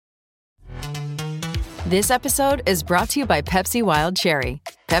This episode is brought to you by Pepsi Wild Cherry.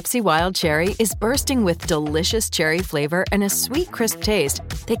 Pepsi Wild Cherry is bursting with delicious cherry flavor and a sweet, crisp taste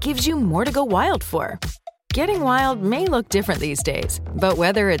that gives you more to go wild for. Getting wild may look different these days, but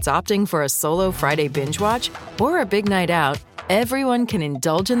whether it's opting for a solo Friday binge watch or a big night out, everyone can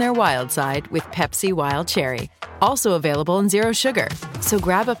indulge in their wild side with Pepsi Wild Cherry. Also available in Zero Sugar. So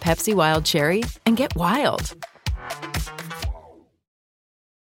grab a Pepsi Wild Cherry and get wild.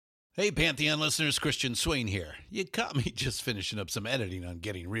 Hey, Pantheon listeners, Christian Swain here. You caught me just finishing up some editing on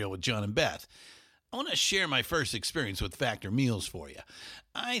Getting Real with John and Beth. I want to share my first experience with Factor meals for you.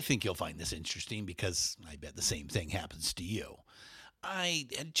 I think you'll find this interesting because I bet the same thing happens to you. I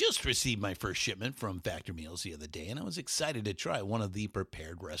had just received my first shipment from Factor Meals the other day, and I was excited to try one of the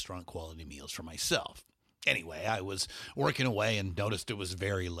prepared restaurant quality meals for myself. Anyway, I was working away and noticed it was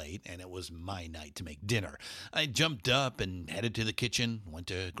very late, and it was my night to make dinner. I jumped up and headed to the kitchen, went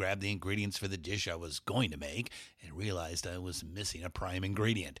to grab the ingredients for the dish I was going to make, and realized I was missing a prime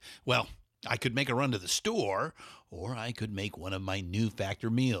ingredient. Well, I could make a run to the store, or I could make one of my new Factor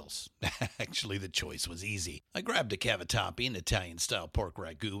meals. Actually, the choice was easy. I grabbed a cavatappi, an Italian-style pork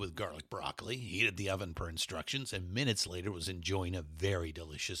ragu with garlic broccoli, heated the oven per instructions, and minutes later was enjoying a very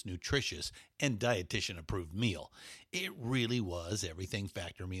delicious, nutritious, and dietitian-approved meal. It really was everything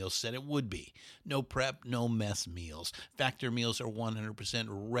Factor Meals said it would be. No prep, no mess meals. Factor Meals are 100%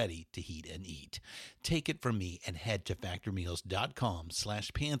 ready to heat and eat. Take it from me and head to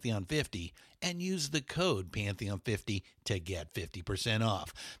factormeals.com/Pantheon50 and use the code Pantheon50 to get 50%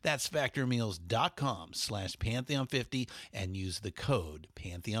 off. That's factormeals.com/Pantheon50 and use the code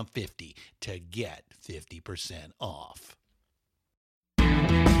Pantheon50 to get 50% off.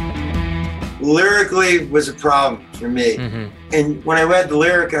 Lyrically was a problem for me. And when I read the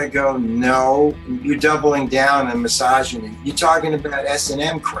lyric, I go, no, you're doubling down on misogyny. You're talking about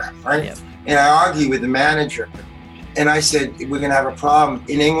S&M crap, right? Yep. And I argue with the manager. And I said, we're going to have a problem.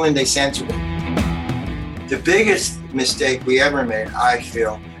 In England, they censored it. The biggest mistake we ever made, I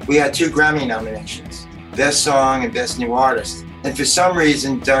feel, we had 2 Grammy nominations, Best Song and Best New Artist. And for some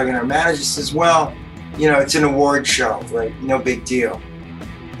reason, Doug and our manager says, well, you know, it's an award show, like no big deal.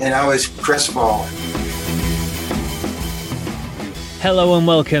 And I was crestfallen. Hello and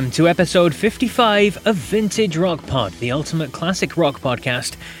welcome to episode 55 of Vintage Rock Pod, the ultimate classic rock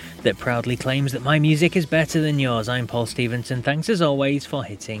podcast that proudly claims that my music is better than yours. I'm Paul Stevenson. Thanks as always for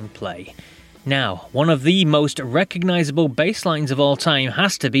hitting play. Now, one of the most recognisable bass lines of all time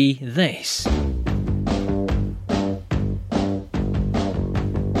has to be this.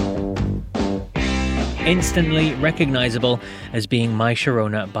 Instantly recognisable as being My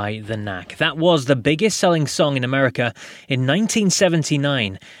Sharona by the Knack. That was the biggest selling song in America in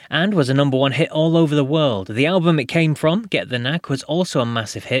 1979 and was a number 1 hit all over the world. The album it came from, Get the Knack, was also a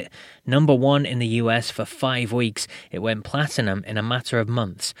massive hit, number 1 in the US for 5 weeks. It went platinum in a matter of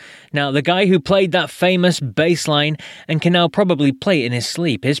months. Now, the guy who played that famous bass line and can now probably play it in his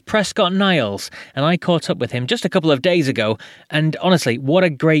sleep is Prescott Niles, and I caught up with him just a couple of days ago, and honestly, what a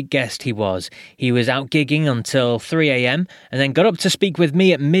great guest he was. He was out gigging until 3 a.m. and then got up to speak with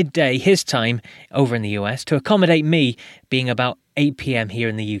me at midday his time over in the US to accommodate me being about 8 p.m. here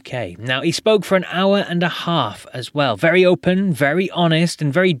in the UK. Now, he spoke for an hour and a half as well. Very open, very honest,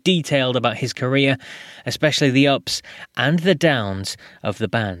 and very detailed about his career, especially the ups and the downs of the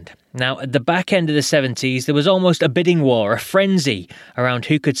band. Now, at the back end of the 70s, there was almost a bidding war, a frenzy around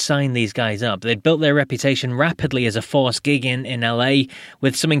who could sign these guys up. They'd built their reputation rapidly as a force gigging in LA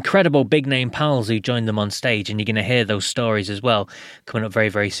with some incredible big-name pals who joined them on stage, and you're going to hear those stories as well coming up very,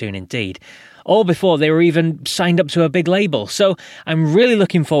 very soon indeed. All before they were even signed up to a big label. So I'm really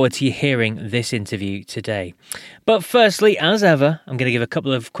looking forward to you hearing this interview today. But firstly, as ever, I'm going to give a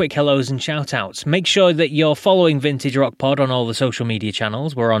couple of quick hellos and shout-outs. Make sure that you're following Vintage Rock Pod on all the social media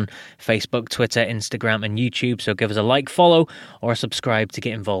channels. We're on Facebook, Twitter, Instagram and YouTube, so give us a like, follow or subscribe to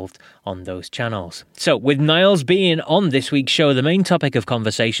get involved on those channels. So with Niles being on this week's show, the main topic of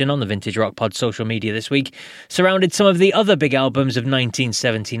conversation on the Vintage Rock Pod social media this week surrounded some of the other big albums of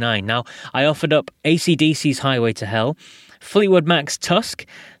 1979. Now, I offered up AC/DC's Highway to Hell, Fleetwood Mac's Tusk,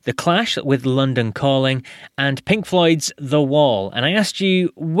 The Clash with London Calling, and Pink Floyd's The Wall. And I asked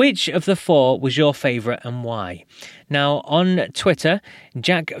you which of the 4 was your favourite and why. Now, on Twitter,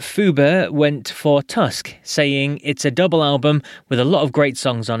 Jack Fuber went for Tusk, saying it's a double album with a lot of great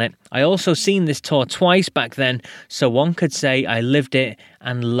songs on it. I also seen this tour twice back then, so one could say I lived it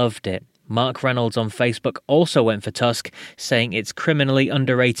and loved it. Mark Reynolds on Facebook also went for Tusk, saying it's criminally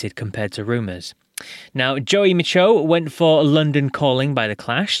underrated compared to Rumours. Now, Joey Michaud went for London Calling by The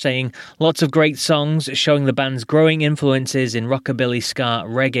Clash, saying lots of great songs showing the band's growing influences in rockabilly, ska,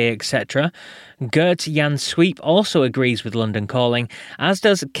 reggae, etc. Gert Jan Sweep also agrees with London Calling, as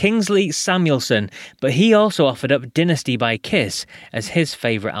does Kingsley Samuelson, but he also offered up Dynasty by Kiss as his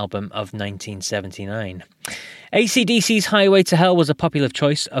favourite album of 1979. AC/DC's Highway to Hell was a popular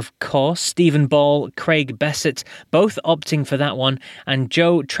choice, of course. Stephen Ball, Craig Bessett, both opting for that one, and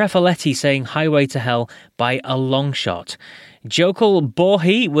Joe Trefoletti saying Highway to Hell by a long shot. Jokal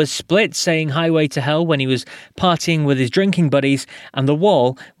Borhi was split, saying Highway to Hell when he was partying with his drinking buddies, and The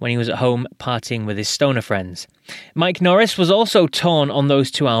Wall when he was at home partying with his stoner friends. Mike Norris was also torn on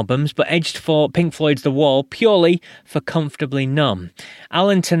those two albums, but edged for Pink Floyd's The Wall purely for Comfortably Numb.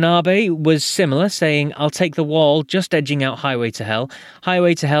 Alan Tanabe was similar, saying I'll take The Wall, just edging out Highway to Hell.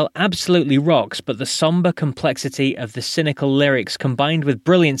 Highway to Hell absolutely rocks, but the somber complexity of the cynical lyrics combined with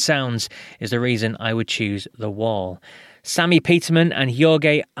brilliant sounds is the reason I would choose The Wall. Sammy Peterman and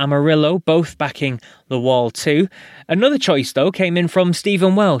Jorge Amarillo both backing The Wall too. Another choice, though, came in from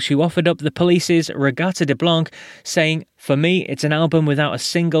Stephen Welsh, who offered up The Police's Regatta de Blanc, saying, for me, it's an album without a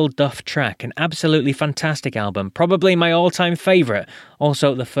single duff track. An absolutely fantastic album. Probably my all-time favourite.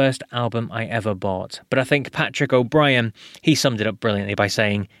 Also, the first album I ever bought. But I think Patrick O'Brien, he summed it up brilliantly by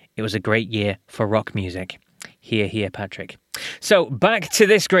saying, it was a great year for rock music. Hear, hear, Patrick. So, back to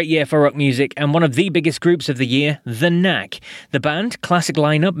this great year for rock music and one of the biggest groups of the year, The Knack. The band, classic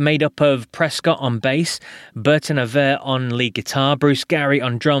lineup made up of Prescott on bass, Burton Aver on lead guitar, Bruce Gary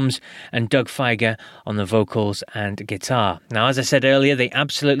on drums, and Doug Feiger on the vocals and guitar. Now, as I said earlier, they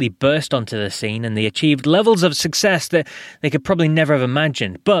absolutely burst onto the scene and they achieved levels of success that they could probably never have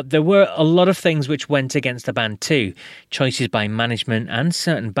imagined. But there were a lot of things which went against the band too. Choices by management and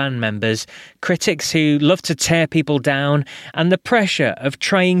certain band members, critics who love to tear people down, and the pressure of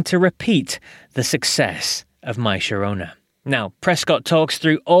trying to repeat the success of My Sharona. Now, Prescott talks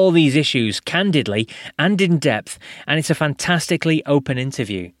through all these issues candidly and in depth, and it's a fantastically open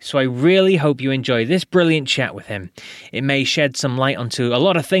interview, so I really hope you enjoy this brilliant chat with him. It may shed some light onto a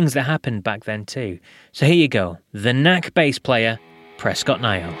lot of things that happened back then too. So here you go, the Knack bass player, Prescott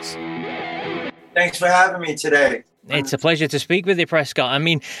Niles. Thanks for having me today. It's a pleasure to speak with you, Prescott. I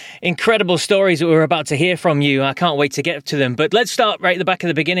mean, incredible stories that we're about to hear from you. I can't wait to get to them. But let's start right at the back of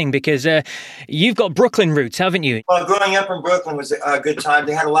the beginning, because you've got Brooklyn roots, haven't you? Well, growing up in Brooklyn was a good time.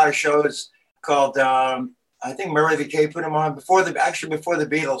 They had a lot of shows called, I think Murray the K put them on before the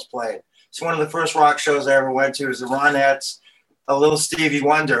Beatles played. It's one of the first rock shows I ever went to. It was the Ronettes, a Little Stevie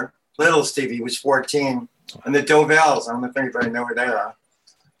Wonder. Little Stevie was 14. And the Dovells. I don't know if anybody knows where they are.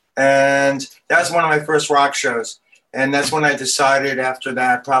 And that was one of my first rock shows. And that's when I decided after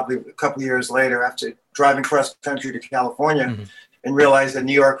that, probably a couple of years later, after driving cross country to California and realized that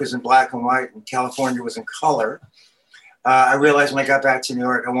New York was in black and white and California was in color. I realized when I got back to New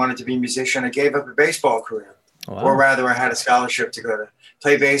York, I wanted to be a musician. I gave up a baseball career. Wow. Or rather, I had a scholarship to go to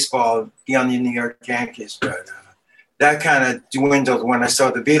play baseball, be on the New York Yankees. But that kind of dwindled when I saw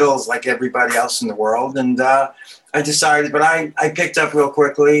the Beatles, like everybody else in the world. And I decided, but I picked up real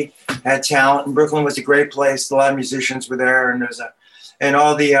quickly, had talent, and Brooklyn was a great place. A lot of musicians were there, and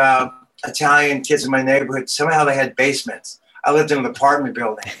all the Italian kids in my neighborhood, somehow they had basements. I lived in an apartment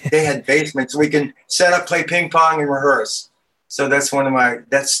building. They had basements. We can set up, play ping pong, and rehearse. So that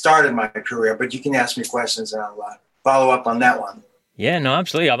started my career. But you can ask me questions, and I'll follow up on that one. Yeah, no,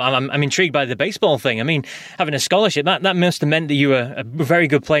 absolutely. I'm intrigued by the baseball thing. I mean, having a scholarship, that must have meant that you were a very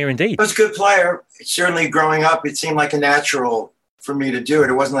good player indeed. I was a good player. Certainly growing up, it seemed like a natural for me to do it.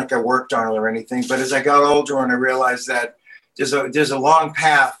 It wasn't like I worked on it or anything. But as I got older and I realized that there's a long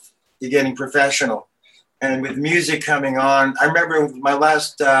path to getting professional. And with music coming on, I remember my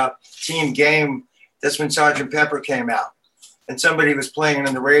last team game, that's when Sgt. Pepper came out. And somebody was playing it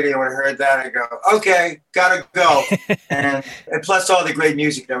on the radio, and I heard that. I go, okay, gotta go. and plus all the great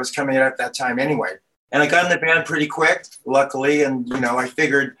music that was coming out at that time anyway. And I got in the band pretty quick, luckily. And, I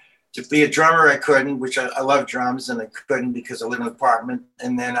figured to be a drummer, I couldn't, which I love drums, and I couldn't because I live in an apartment.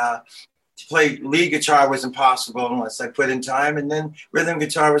 And then to play lead guitar was impossible unless I put in time. And then rhythm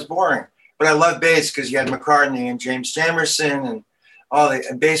guitar was boring. But I love bass because you had McCartney and James Jamerson, and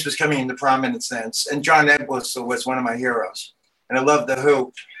and bass was coming into prominence then. And John Entwistle was one of my heroes. And I loved The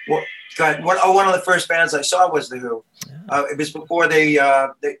Who. One of the first bands I saw was The Who. It was before they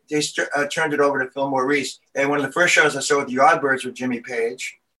turned it over to Phil Maurice. And one of the first shows I saw with the Yardbirds with Jimmy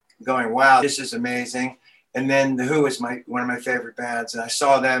Page, going, wow, this is amazing. And then The Who was one of my favorite bands. And I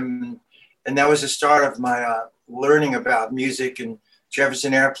saw them, and that was the start of my learning about music. And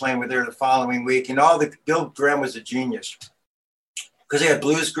Jefferson Airplane were there the following week. And Bill Graham was a genius. because they had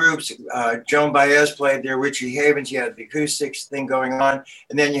blues groups. Joan Baez played there, Richie Havens, you had the acoustics thing going on.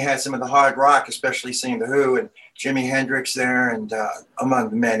 And then you had some of the hard rock, especially singing The Who and Jimi Hendrix there, and among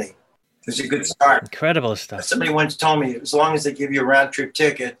the many. It was a good start. Incredible stuff. Somebody once told me, as long as they give you a round-trip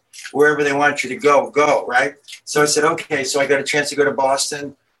ticket, wherever they want you to go, right? So I said, okay. So I got a chance to go to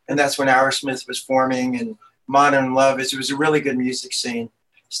Boston, and that's when Aerosmith was forming, and Modern Love. It was a really good music scene.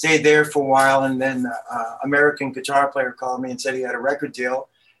 Stayed there for a while, and then American guitar player called me and said he had a record deal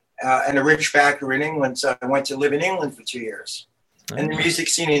and a rich backer in England. So I went to live in England for 2 years. And the music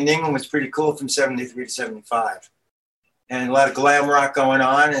scene in England was pretty cool from 73 to 75. And a lot of glam rock going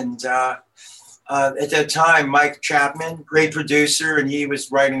on. And at that time, Mike Chapman, great producer, and he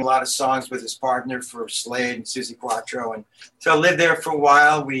was writing a lot of songs with his partner for Slade and Suzi Quatro. And so I lived there for a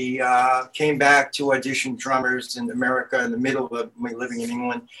while. We came back to audition drummers in America in the middle of me living in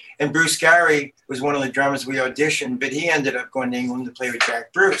England. And Bruce Gary was one of the drummers we auditioned, but he ended up going to England to play with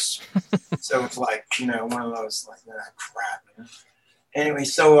Jack Bruce. So it's like, one of those, like, crap. Anyway,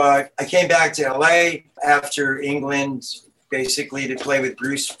 so I came back to LA after England, basically to play with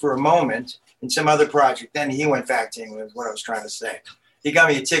Bruce for a moment in some other project. Then he went back to England, is what I was trying to say. He got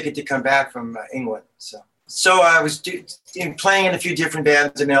me a ticket to come back from England. So I was playing in a few different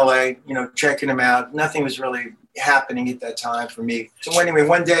bands in LA, checking them out. Nothing was really happening at that time for me. So anyway,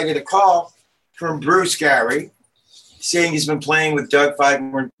 one day I get a call from Bruce Gary saying he's been playing with Doug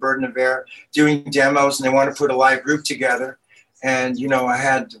Feidman and Burden of Air, doing demos, and they want to put a live group together. And, I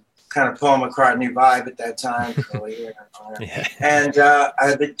had kind of Paul McCartney vibe at that time. And I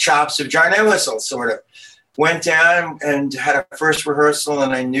had the chops of John Entwistle, sort of. Went down and had a first rehearsal,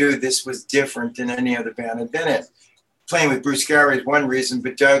 and I knew this was different than any other band I'd been in. Playing with Bruce Gary is one reason,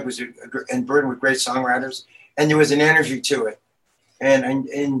 but Doug and Burden were great songwriters, and there was an energy to it.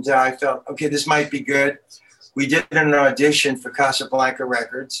 And I felt, okay, this might be good. We did an audition for Casablanca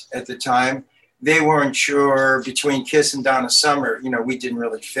Records at the time. They weren't sure between Kiss and Donna Summer, we didn't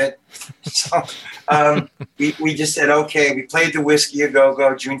really fit. So we just said, okay, we played the Whiskey A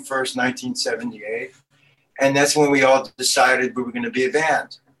Go-Go June 1st, 1978. And that's when we all decided we were going to be a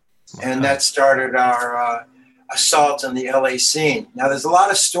band. Wow. And that started our assault on the LA scene. Now, there's a lot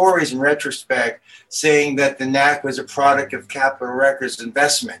of stories in retrospect saying that the Knack was a product of Capitol Records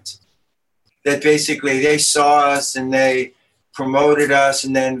investment. That basically they saw us and they promoted us,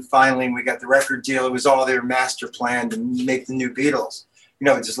 and then finally we got the record deal. It was all their master plan to make the new Beatles.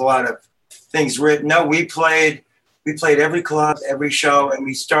 There's a lot of things written. No, we played every club, every show, and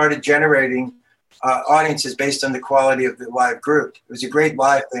we started generating audiences based on the quality of the live group. It was a great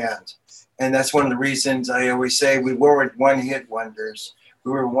live band, and that's one of the reasons I always say we weren't one-hit wonders.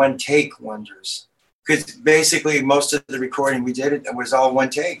 We were one-take wonders, because basically most of the recording we did, it was all one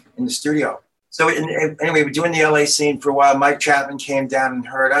take in the studio. So anyway, we're doing the LA scene for a while. Mike Chapman came down and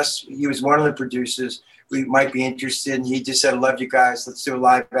heard us. He was one of the producers we might be interested in. He just said, I love you guys. Let's do a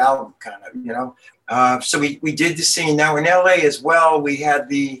live album, kind of, So we did the scene. Now in LA as well, we had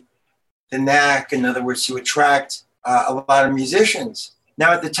the knack, in other words, to attract a lot of musicians.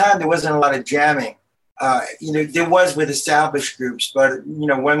 Now at the time, there wasn't a lot of jamming. There was with established groups, but,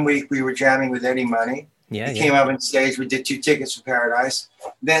 1 week we were jamming with Eddie Money. He came up on stage. We did 2 Tickets for Paradise.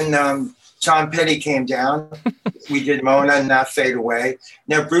 Then Tom Petty came down. We did Mona and Not Fade Away.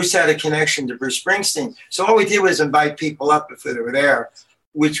 Now, Bruce had a connection to Bruce Springsteen. So all we did was invite people up if they were there,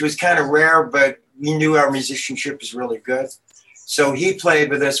 which was kind of rare, but we knew our musicianship was really good. So he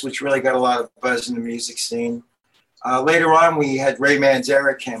played with us, which really got a lot of buzz in the music scene. Later on, we had Ray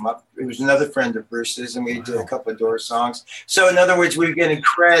Manzarek came up. It was another friend of Bruce's, and we did a couple of Doors songs. So in other words, we were getting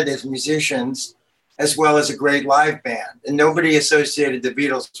cred as musicians as well as a great live band. And nobody associated the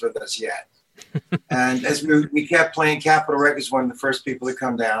Beatles with us yet. And as we kept playing, Capitol Records, one of the first people to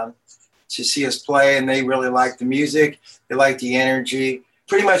come down to see us play, and they really liked the music. They liked the energy.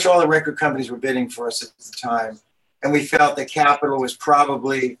 Pretty much all the record companies were bidding for us at the time. And we felt that Capitol was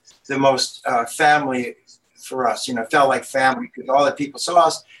probably the most family for us, felt like family, because all the people saw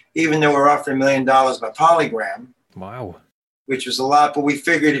us, even though we were offered $1 million by Polygram. Wow. Which was a lot, but we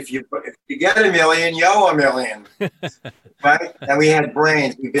figured if you get $1 million, you owe $1 million, right? And we had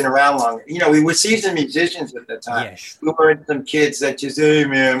brains. We've been around longer. We were seasoned musicians at that time. Yes. We weren't some kids that just, hey,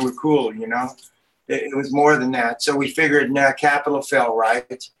 man, we're cool, It was more than that. So we figured, Capitol fell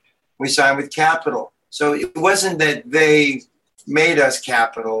right. We signed with Capitol. So it wasn't that they made us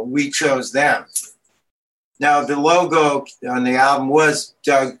Capitol. We chose them. Now, the logo on the album was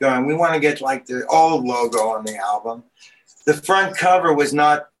Doug going, we want to get like the old logo on the album. The front cover was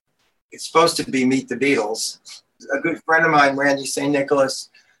it's supposed to be Meet the Beatles. A good friend of mine, Randy St. Nicholas,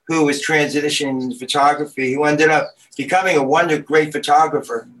 who was transitioning into photography, who ended up becoming a great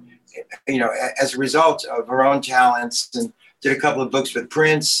photographer, as a result of her own talents, and did a couple of books with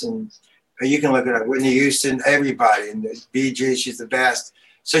Prince, and you can look it up, Whitney Houston, everybody, and the Bee Gees, she's the best.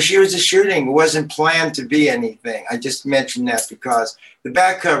 So she was just shooting. It wasn't planned to be anything. I just mentioned that because the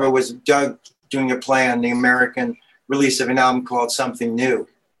back cover was Doug doing a play on the American release of an album called Something New,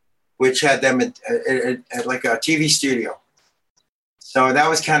 which had them at like a TV studio. So that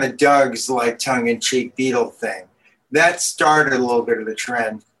was kind of Doug's like tongue-in-cheek Beatle thing. That started a little bit of the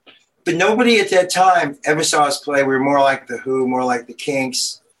trend. But nobody at that time ever saw us play. We were more like The Who, more like the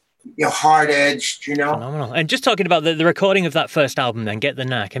Kinks, hard-edged, Phenomenal. And just talking about the recording of that first album then, Get the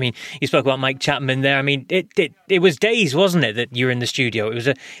Knack. I mean, you spoke about Mike Chapman there. I mean, it was days, wasn't it, that you were in the studio? It was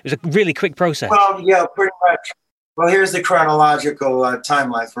a really quick process. Well, yeah, pretty much. Well, here's the chronological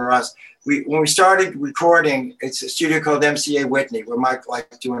timeline for us. When we started recording, it's a studio called MCA Whitney, where Mike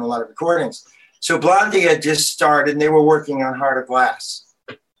liked doing a lot of recordings. So Blondie had just started, and they were working on Heart of Glass.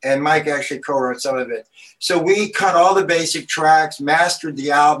 And Mike actually co-wrote some of it. So we cut all the basic tracks, mastered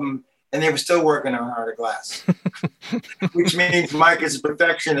the album, and they were still working on Heart of Glass, which means Mike is a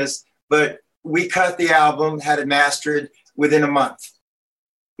perfectionist, but we cut the album, had it mastered within a month,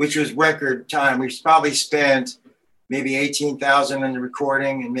 which was record time. We probably spent maybe $18,000 on the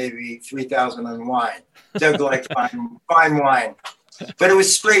recording and maybe $3,000 on wine. Doug liked fine wine. But it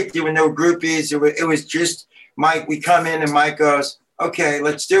was straight. There were no groupies. It was just Mike. We come in and Mike goes, okay,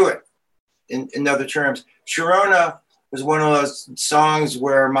 let's do it. In other terms, Sharona was one of those songs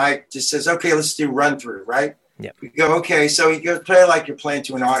where Mike just says, okay, let's do run through, right? Yeah. We go, okay. So he goes, play like you're playing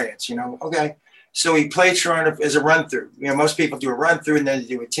to an audience, okay. So we played Sharona as a run through. Most people do a run through and then they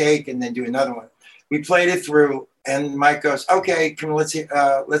do a take and then do another one. We played it through and Mike goes, okay,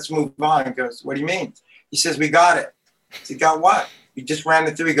 let's move on. He goes, what do you mean? He says, we got it. I said, got what? We just ran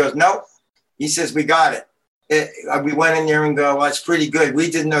it through. He goes, nope. He says, we got it. We went in there and go, well, it's pretty good.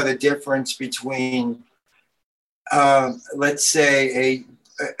 We didn't know the difference between, let's say,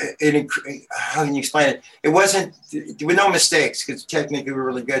 how can you explain it? It wasn't, there were no mistakes because technically we were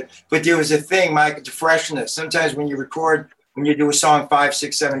really good. But there was a thing, Mike, it's a freshness. Sometimes when you record, when you do a song 5,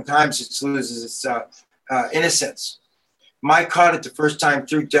 6, 7 times, it loses its innocence. Mike caught it the first time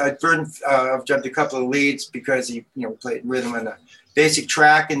through. Burton jumped a couple of leads because he, played rhythm on the basic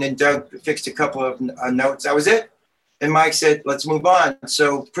track, and then Doug fixed a couple of notes. That was it. And Mike said, let's move on.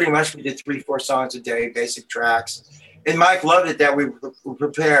 So pretty much we did 3-4 songs a day, basic tracks. And Mike loved it that we were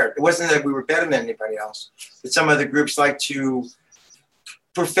prepared. It wasn't that we were better than anybody else, but some other groups like to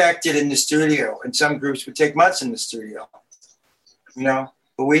perfect it in the studio, and some groups would take months in the studio,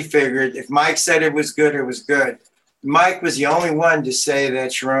 But we figured if Mike said it was good, it was good. Mike was the only one to say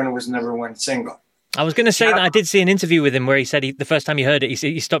that Sharona was #1 single. I was going to say that I did see an interview with him where he said the first time he heard it,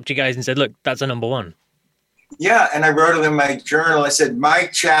 he stopped you guys and said, look, that's a #1. Yeah, and I wrote it in my journal. I said,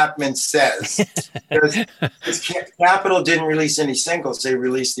 Mike Chapman says. Because Capitol didn't release any singles. They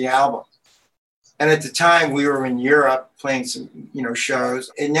released the album. And at the time, we were in Europe playing some,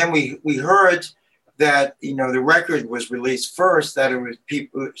 shows. And then we heard that, the record was released first, that it was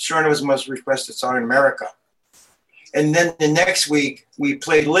Sharona was the most requested song in America. And then the next week, we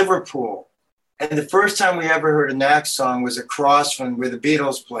played Liverpool. And the first time we ever heard a Knack song was across from where the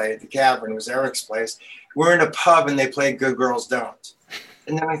Beatles played, the Cavern, was Eric's place. We're in a pub and they played Good Girls Don't.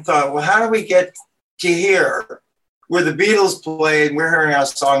 And then we thought, well, how do we get to here where the Beatles played and we're hearing our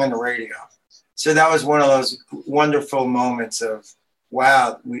song on the radio? So that was one of those wonderful moments of,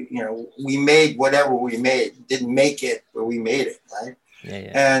 wow, we made whatever we made. Didn't make it, but we made it, right?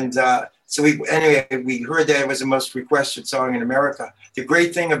 Yeah. And so we heard that it was the most requested song in America. The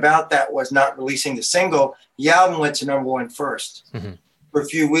great thing about that was not releasing the single. The album went to #1 first for a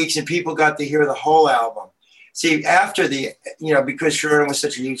few weeks, and people got to hear the whole album. See, after because Sharona was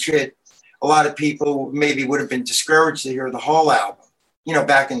such a huge hit, a lot of people maybe would have been discouraged to hear the whole album,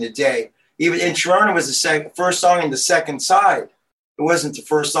 back in the day. And Sharona was the first song in the second side. It wasn't the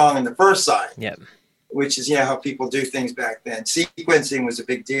first song in the first side. Yep. Which is, how people do things back then. Sequencing was a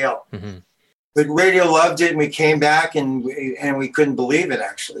big deal. Mm-hmm. But radio loved it, and we came back, and we couldn't believe it,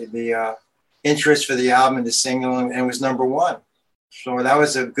 actually. The interest for the album and the single, and it was #1. So that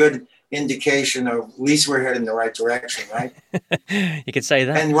was a good indication of at least we're heading in the right direction, right? You could say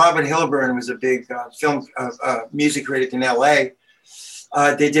that. And Robert Hilburn was a big film music critic in L.A.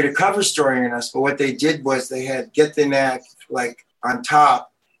 They did a cover story on us, but what they did was they had Get the Knack like on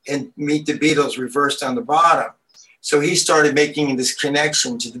top and Meet the Beatles reversed on the bottom. So he started making this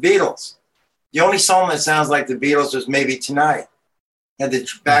connection to the Beatles. The only song that sounds like the Beatles was Maybe Tonight. Had the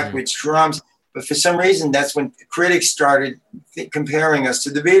backwards drums. But for some reason, that's when critics started comparing us to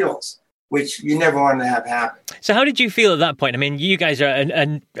the Beatles, which you never wanted to have happen. So how did you feel at that point? I mean, you guys are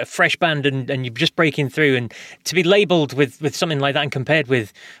a fresh band and you're just breaking through, and to be labelled with something like that and compared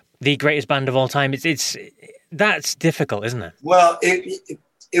with the greatest band of all time, it's that's difficult, isn't it? Well,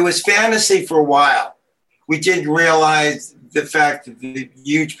 it was fantasy for a while. We didn't realize the fact that the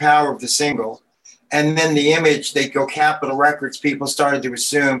huge power of the single, and then the image, they go Capitol Records, people started to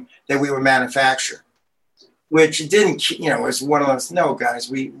assume that we were manufactured, which didn't, it was one of those, no,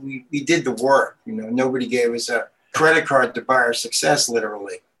 guys, we did the work. Nobody gave us a credit card to buy our success,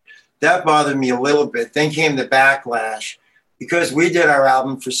 literally. That bothered me a little bit. Then came the backlash. Because we did our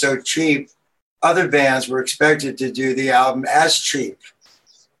album for so cheap, other bands were expected to do the album as cheap.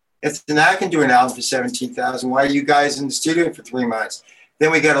 If the Knack can do an album for $17,000, why are you guys in the studio for 3 months?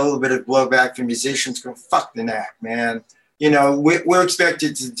 Then we got a little bit of blowback from musicians going, fuck the Knack, man. We're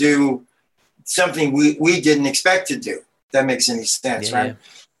expected to do something we didn't expect to do. If that makes any sense, right?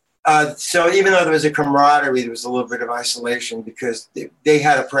 So even though there was a camaraderie, there was a little bit of isolation because they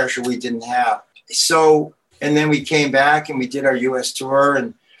had a pressure we didn't have. And then we came back and we did our U.S. tour,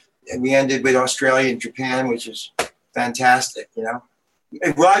 and we ended with Australia and Japan, which is fantastic,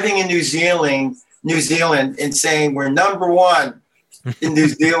 Arriving in New Zealand and saying we're number one in New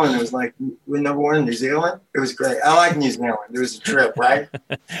Zealand, it was like, we're number one in New Zealand? It was great. I like New Zealand. It was a trip, right?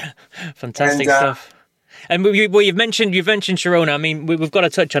 Fantastic stuff. And you've mentioned Sharona. I mean, we've got to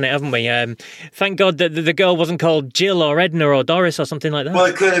touch on it, haven't we? Thank God that the girl wasn't called Jill or Edna or Doris or something like that. Well,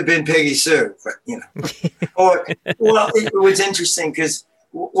 it could have been Peggy Sue, but it was interesting because,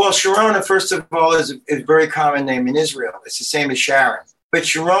 Sharona, first of all, is a very common name in Israel. It's the same as Sharon, but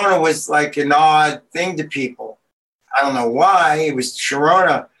Sharona was like an odd thing to people. I don't know why it was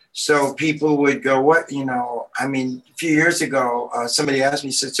Sharona. So people would go, what? A few years ago, somebody asked me,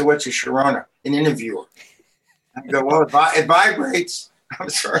 said, so what's your Sharona? An interviewer. I go, well, it vibrates. I'm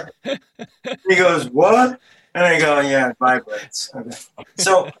sorry. He goes, what? And I go, yeah, it vibrates. Okay.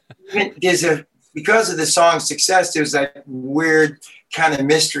 So because of the song's success, there's that weird kind of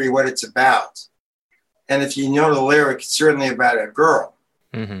mystery what it's about. And if you know the lyric, it's certainly about a girl.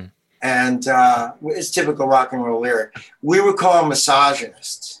 Mm-hmm. And it's typical rock and roll lyric. We would call them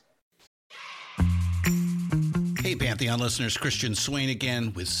misogynists. Hey, Pantheon listeners, Christian Swain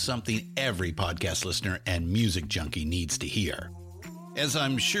again with something every podcast listener and music junkie needs to hear. As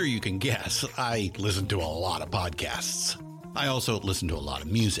I'm sure you can guess, I listen to a lot of podcasts. I also listen to a lot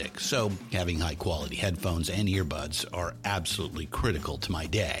of music, so having high-quality headphones and earbuds are absolutely critical to my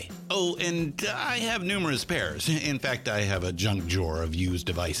day. Oh, and I have numerous pairs. In fact, I have a junk drawer of used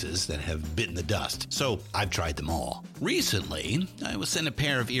devices that have bitten the dust, so I've tried them all. Recently, I was sent a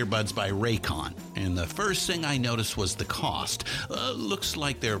pair of earbuds by Raycon, and the first thing I noticed was the cost. Looks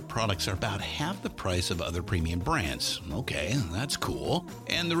like their products are about half the price of other premium brands. Okay, that's cool.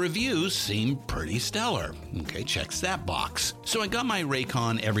 And the reviews seem pretty stellar. Okay, checks that box. So I got my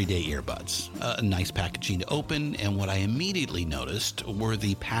Raycon everyday earbuds. A nice packaging to open, and what I immediately noticed were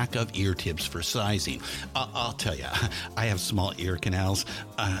the pack of ear tips for sizing. I'll tell you, I have small ear canals.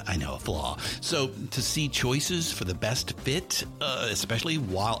 I know, a flaw. So to see choices for the best fit, especially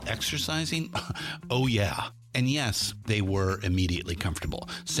while exercising, oh yeah. And yes, they were immediately comfortable.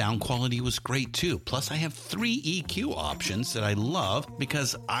 Sound quality was great too. Plus, I have 3 EQ options that I love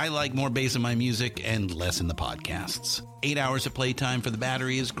because I like more bass in my music and less in the podcasts. 8 hours of playtime for the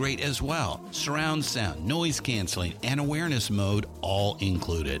battery is great as well. Surround sound, noise canceling, and awareness mode all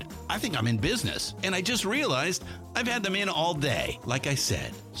included. I think I'm in business, and I just realized I've had them in all day. Like I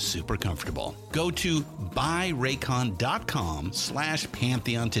said, super comfortable. Go to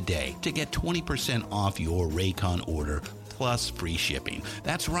buyraycon.com/Pantheon today to get 20% off your Raycon order plus free shipping.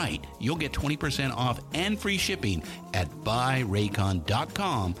 That's right. You'll get 20% off and free shipping at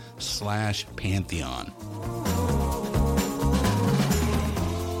buyraycon.com/Pantheon.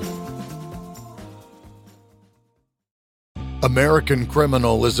 American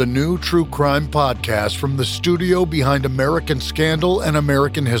Criminal is a new true crime podcast from the studio behind American Scandal and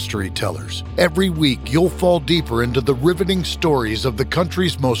American History Tellers. Every week, you'll fall deeper into the riveting stories of the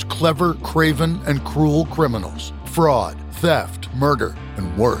country's most clever, craven, and cruel criminals. Fraud, theft, murder,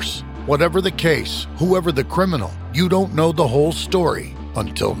 and worse. Whatever the case, whoever the criminal, you don't know the whole story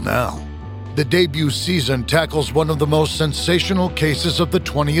until now. The debut season tackles one of the most sensational cases of the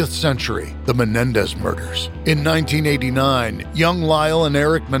 20th century, the Menendez murders. In 1989, young Lyle and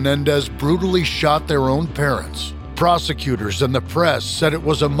Eric Menendez brutally shot their own parents. Prosecutors and the press said it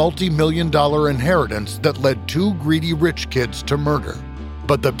was a multi-million-dollar inheritance that led 2 greedy rich kids to murder.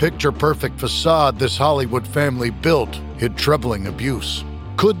 But the picture-perfect facade this Hollywood family built hid troubling abuse.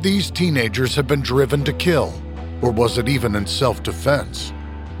 Could these teenagers have been driven to kill? Or was it even in self-defense?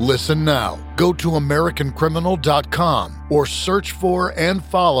 Listen now. Go to AmericanCriminal.com or search for and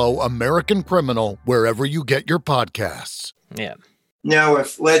follow American Criminal wherever you get your podcasts. Yeah. Now,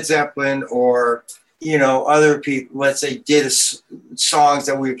 if Led Zeppelin or, other people, let's say, did songs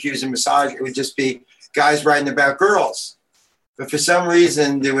that we accuse of misogyny, it would just be guys writing about girls. But for some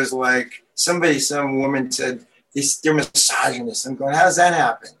reason, there was like some woman said, they're misogynists. I'm going, how does that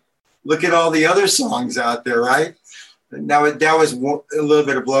happen? Look at all the other songs out there, right? Now, that was a little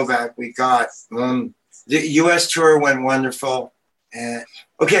bit of blowback we got. The U.S. tour went wonderful.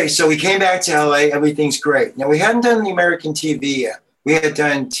 Okay, so we came back to L.A. Everything's great. Now, we hadn't done the American TV yet. We had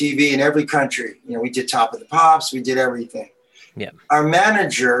done TV in every country. We did Top of the Pops. We did everything. Yeah. Our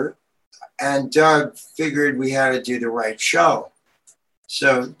manager and Doug figured we had to do the right show.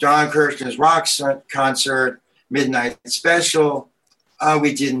 So Don Kirshner's rock concert, Midnight Special,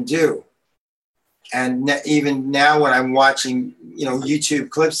 we didn't do. And even now when I'm watching, YouTube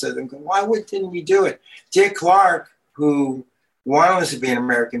clips of them, why didn't we do it? Dick Clark, who wanted us to be an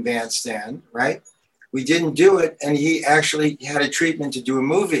American Bandstand, right? We didn't do it. And he actually had a treatment to do a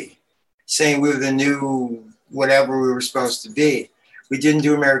movie saying we were the new whatever we were supposed to be. We didn't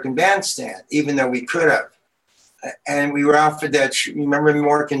do American Bandstand, even though we could have. And we were offered that, remember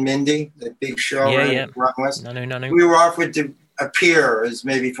Mork and Mindy, that big show? Yeah. No. We were offered to appear as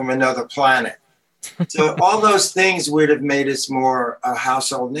maybe from another planet. So all those things would have made us more a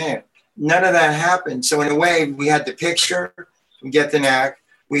household name. None of that happened. So in a way, we had the picture from Get the Knack.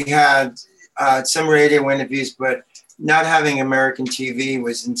 We had some radio interviews, but not having American TV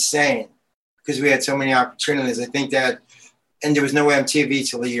was insane because we had so many opportunities. I think that, and there was no MTV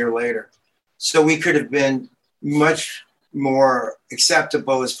till a year later. So we could have been much more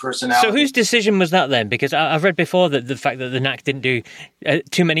acceptable as personality. So whose decision was that then? Because I've read before that the fact that the Knack didn't do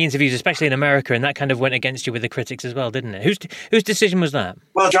too many interviews, especially in America, and that kind of went against you with the critics as well, didn't it? Whose decision was that?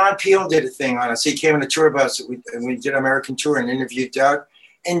 Well, John Peel did a thing on us. He came in a tour bus, and we did American tour and interviewed Doug.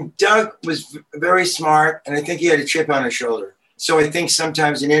 And Doug was very smart, and I think he had a chip on his shoulder. So I think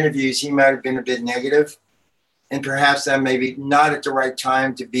sometimes in interviews, he might have been a bit negative, and perhaps that maybe not at the right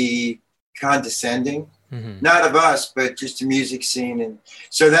time to be condescending. Mm-hmm. Not of us, but just the music scene. And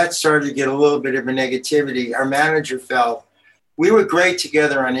so that started to get a little bit of a negativity. Our manager felt we were great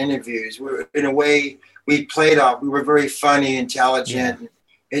together on interviews. In a way, we played off. We were very funny, intelligent.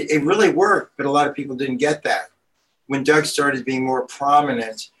 Yeah. It really worked, but a lot of people didn't get that. When Doug started being more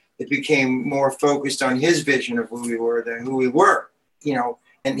prominent, it became more focused on his vision of who we were than who we were,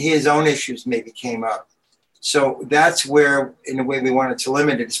 and his own issues maybe came up. So that's where, in a way, we wanted to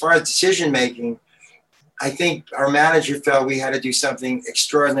limit it. As far as decision-making, I think our manager felt we had to do something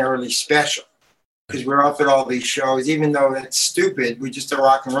extraordinarily special because we're off at all these shows, even though that's stupid. We're just a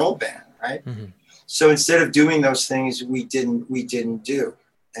rock and roll band, right? Mm-hmm. So instead of doing those things, we didn't do.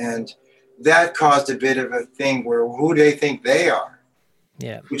 And that caused a bit of a thing where who do they think they are?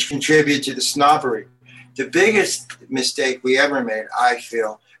 Yeah. Which contributed to the snobbery. The biggest mistake we ever made, I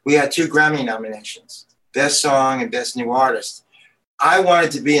feel, we had 2 Grammy nominations, Best Song and Best New Artist. I wanted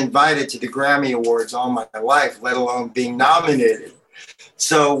to be invited to the Grammy Awards all my life, let alone being nominated.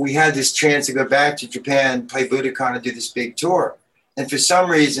 So we had this chance to go back to Japan, play Budokan, and do this big tour. And for some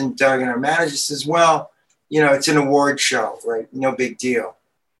reason, Doug and our manager says, well, it's an award show, right? No big deal.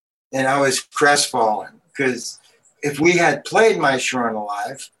 And I was crestfallen because if we had played My Sharona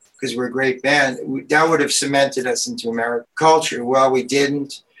live, because we're a great band, that would have cemented us into American culture. Well, we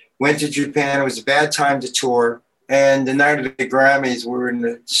didn't. Went to Japan. It was a bad time to tour. And the night of the Grammys, we were in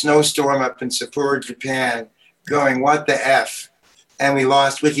a snowstorm up in Sapporo, Japan, going, what the F? And we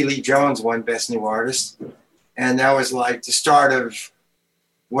lost. Ricky Lee Jones won Best New Artist. And that was like the start of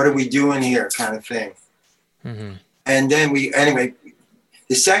what are we doing here kind of thing. Mm-hmm. And then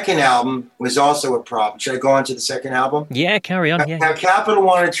the second album was also a problem. Should I go on to the second album? Yeah, carry on. Yeah. Now, Capitol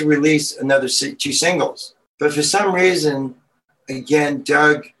wanted to release another 2 singles. But for some reason, again,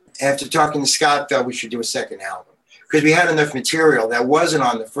 Doug, after talking to Scott, felt we should do a second album. Because we had enough material that wasn't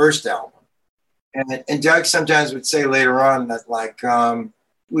on the first album. And Doug sometimes would say later on that,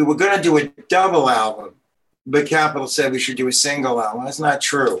 we were going to do a double album, but Capitol said we should do a single album. That's not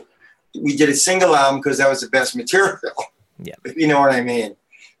true. We did a single album because that was the best material, if you know what I mean.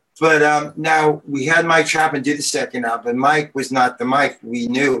 But now we had Mike Chapman do the second album. Mike was not the Mike we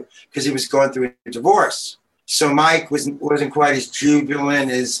knew because he was going through a divorce. So Mike wasn't quite as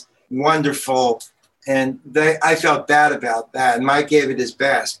jubilant, as wonderful. And I felt bad about that. And Mike gave it his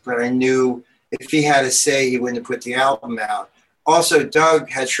best, but I knew if he had a say, he wouldn't have put the album out. Also, Doug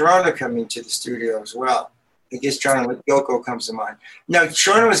had Sharona coming to the studio as well. I guess John with Yoko comes to mind. Now,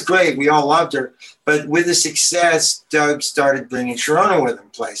 Sharona was great. We all loved her. But with the success, Doug started bringing Sharona with him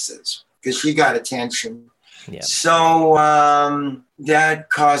places because she got attention. Yeah. So that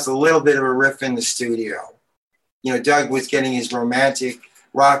caused a little bit of a riff in the studio. You know, Doug was getting his romantic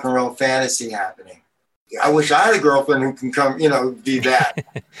rock and roll fantasy happening. I wish I had a girlfriend who can come, you know, be that.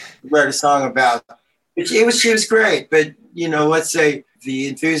 Write a song about. She was great. But, you know, let's say the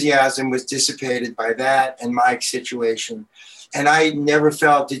enthusiasm was dissipated by that and Mike's situation. And I never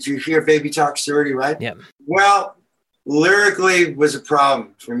felt, did you hear Baby Talks Dirty, right? Yeah. Well, lyrically was a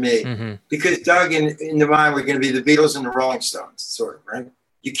problem for me because Doug and in the mind were going to be the Beatles and the Rolling Stones, sort of, right?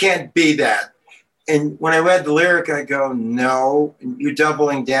 You can't be that. And when I read the lyric, I go, no, you're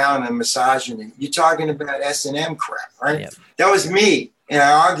doubling down on misogyny. You're talking about S&M crap, right? Yeah. That was me. And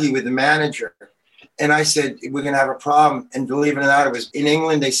I argued with the manager. And I said, we're going to have a problem. And believe it or not, it was in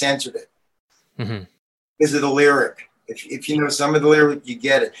England, they censored it because of the lyric. If you know some of the lyric, you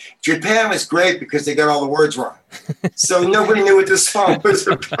get it. Japan was great because they got all the words wrong. So nobody knew what this song was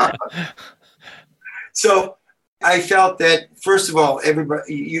about. So I felt that, first of all,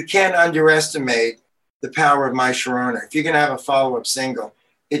 everybody, you can't underestimate the power of My Sharona. If you're going to have a follow-up single,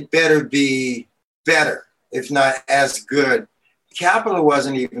 it better be better, if not as good. Capitol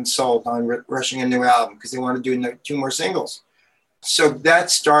wasn't even sold on rushing a new album because they wanted to do 2 more singles. So that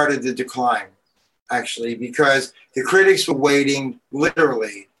started the decline, actually, because the critics were waiting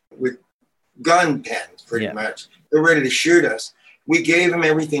literally with gun pens, pretty much. They're ready to shoot us. We gave them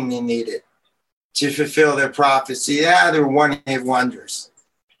everything they needed to fulfill their prophecy. Yeah, they were one-hit wonders.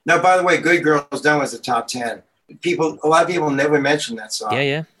 Now, by the way, Good Girls Done was the top 10. A lot of people never mention that song.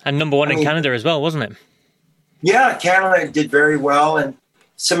 Yeah. And number one in Canada as well, wasn't it? Yeah, Canada did very well, and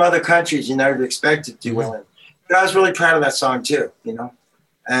some other countries you never expected to do well in. But I was really proud of that song too, you know.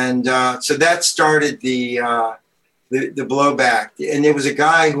 And so that started the blowback. And there was a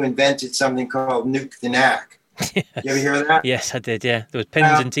guy who invented something called Nuke the Knack. You ever hear of that? Yes, I did, yeah. There was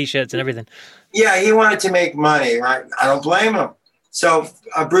pins and T-shirts and everything. Yeah, he wanted to make money, right? I don't blame him. So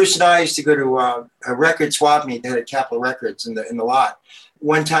Bruce and I used to go to a record swap meet that had Capitol Records in the lot.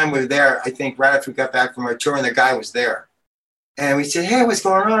 One time we were there, I think right after we got back from our tour, and the guy was there. And we said, hey, what's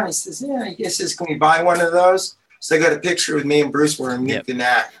going on? He says, yeah, he says, can we buy one of those? So I got a picture with me and Bruce wearing Nuke the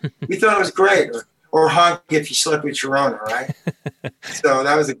Knack. We thought it was great. Or honk if you slept with Sharona, right? So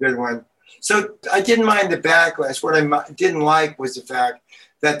that was a good one. So I didn't mind the backlash. What I didn't like was the fact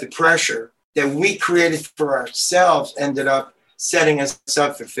that the pressure that we created for ourselves ended up setting us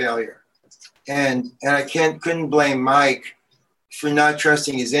up for failure. And I couldn't blame Mike for not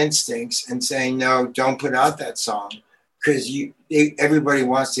trusting his instincts and saying, no, don't put out that song because everybody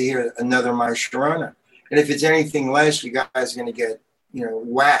wants to hear another My Sharona. And if it's anything less, you guys are going to get, you know,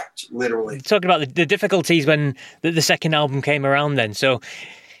 whacked, literally. Talking about the difficulties when the second album came around then. So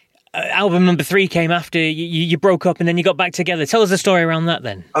album number 3 came after you broke up and then you got back together. Tell us the story around that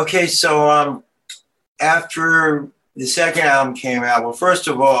then. Okay, so after the second album came out, well, first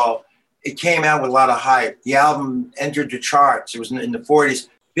of all, it came out with a lot of hype. The album entered the charts. It was in the 40s.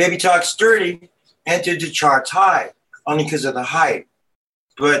 Baby Talks Dirty entered the charts high, only because of the hype.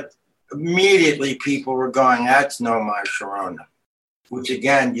 But immediately people were going, that's no My Sharona. Which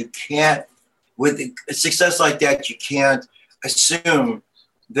again, you can't, with a success like that, you can't assume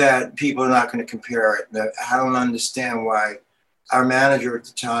that people are not going to compare it. I don't understand why our manager at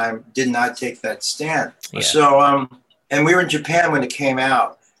the time did not take that stand. Yeah. So, and we were in Japan when it came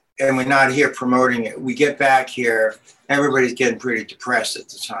out. And we're not here promoting it. We get back here, everybody's getting pretty depressed at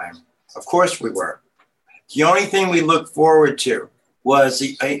the time. Of course we were. The only thing we looked forward to was,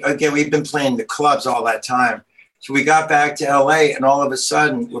 again, we've been playing the clubs all that time. So we got back to LA and all of a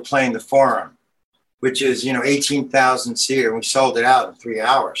sudden we're playing the Forum, which is, 18,000 seater. And we sold it out in 3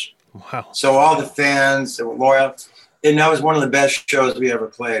 hours. Wow. So all the fans that were loyal. And that was one of the best shows we ever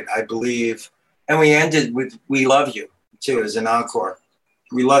played, I believe. And we ended with We Love You, too, as an encore.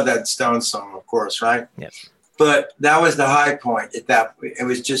 We love that Stones song, of course, right? Yes. But that was the high point at that point. It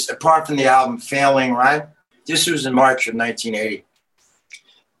was just, apart from the album failing, right? This was in March of 1980.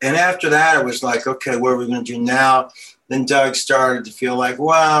 And after that, it was like, okay, what are we going to do now? Then Doug started to feel like,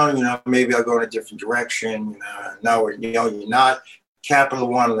 well, maybe I'll go in a different direction. No, you're not. Capitol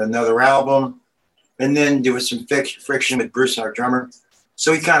wanted another album. And then there was some friction with Bruce, our drummer.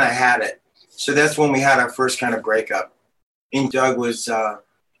 So he kind of had it. So that's when we had our first kind of breakup. And Doug was,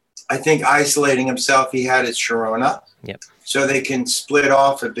 I think, isolating himself. He had his Sharona. Yep. So they can split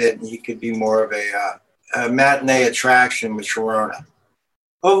off a bit and he could be more of a matinee attraction with Sharona.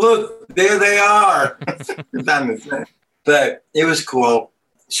 Oh, look, there they are. But it was cool.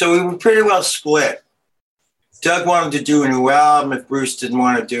 So we were pretty well split. Doug wanted to do a new album. If Bruce didn't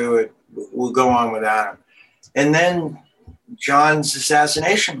want to do it, we'll go on without him. And then John's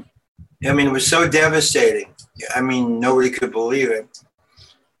assassination. I mean, it was so devastating. I mean, nobody could believe it.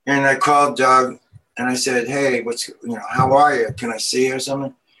 And I called Doug and I said, hey, how are you? Can I see you or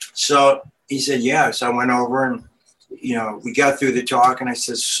something? So he said, yeah. So I went over and, we got through the talk and I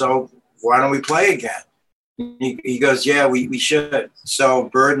said, so why don't we play again? He goes, yeah, we should. So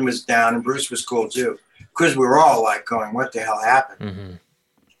Burden was down and Bruce was cool too. Because we were all like going, what the hell happened? Mm-hmm.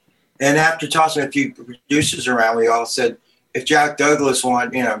 And after tossing a few producers around, we all said, if Jack Douglas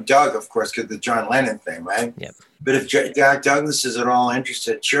Doug, of course, because the John Lennon thing, right? Yep. But if Jack Douglas is at all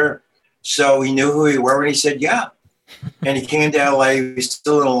interested, sure. So he knew who we were, and he said, yeah. And he came to L.A. He was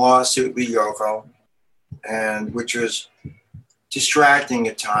still in a lawsuit with Yoko, and which was distracting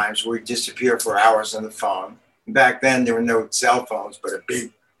at times, where he'd disappear for hours on the phone. Back then, there were no cell phones, but a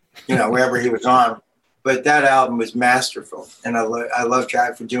big, wherever he was on. But that album was masterful, and I love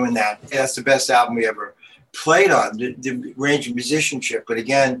Jack for doing that. That's the best album we ever played on, the range of musicianship. But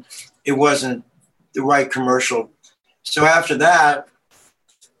again, it wasn't the right commercial. So after that,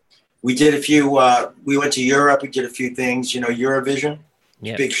 we did a few, we went to Europe, we did a few things, Eurovision,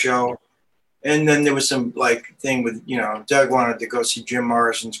 yep. Big show. And then there was some thing with, Doug wanted to go see Jim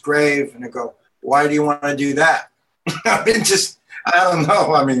Morrison's grave. And I go, why do you want to do that? I don't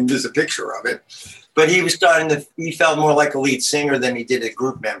know. I mean, there's a picture of it. But he was he felt more like a lead singer than he did a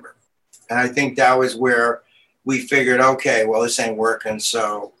group member. And I think that was where we figured, okay, well, this ain't working.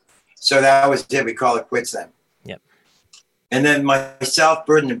 So that was it. We call it quits then. Yep. And then myself,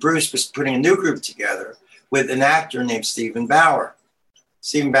 Burden, and Bruce was putting a new group together with an actor named Stephen Bauer.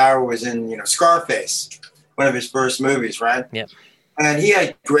 Stephen Bauer was in, Scarface, one of his first movies, right? Yep. And he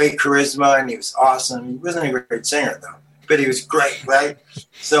had great charisma and he was awesome. He wasn't a great singer, though, but he was great, right?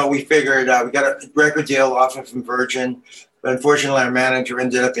 So we figured we got a record deal offered from Virgin. But unfortunately, our manager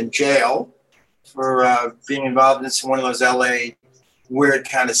ended up in jail for being involved in one of those LA weird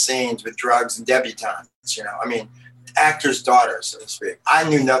kind of scenes with drugs and debutantes, actors' daughters, so to speak. I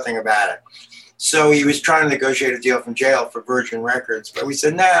knew nothing about it. So he was trying to negotiate a deal from jail for Virgin Records, but we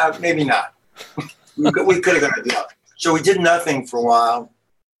said, nah, maybe not. we could have got a deal. So we did nothing for a while.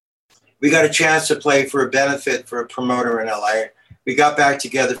 We got a chance to play for a benefit for a promoter in LA. We got back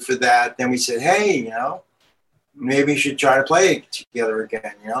together for that. Then we said, hey, maybe we should try to play together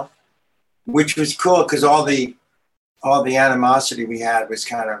again, which was cool because all the animosity we had was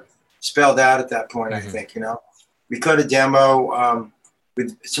kind of spelled out at that point, mm-hmm. I think, We cut a demo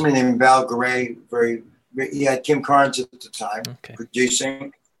with somebody named Val Garay. He had Kim Carnes at the time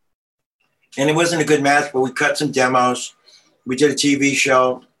producing. And it wasn't a good match, but we cut some demos. We did a TV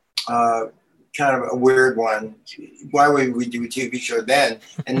show, kind of a weird one. Why would we do a TV show then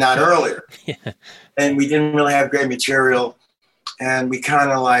and not earlier? Yeah. And we didn't really have great material. And we kind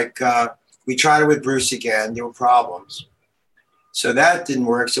of we tried it with Bruce again. There were problems. So that didn't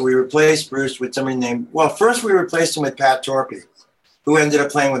work. So we replaced Bruce with somebody first we replaced him with Pat Torpey, who ended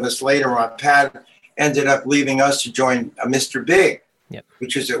up playing with us later on. Pat ended up leaving us to join Mr. Big, yep.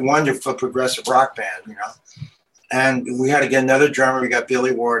 which is a wonderful progressive rock band, And we had to get another drummer. We got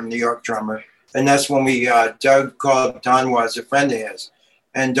Billy Ward, a New York drummer. And that's when Doug called Don Was a friend of his.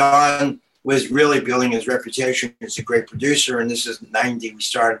 And Don was really building his reputation as a great producer. And this is 90 we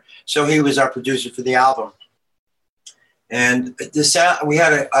started. So he was our producer for the album. And the sound, we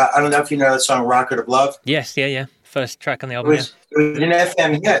had I don't know if you know the song Rocket of Love. Yes, yeah. First track on the album. It was an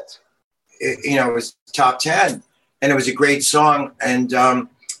FM hit. It was top 10. And it was a great song. And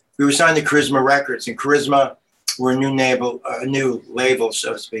we were signed to Charisma Records. And Charisma were a new label,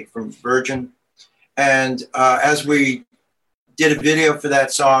 so to speak, from Virgin. And as we did a video for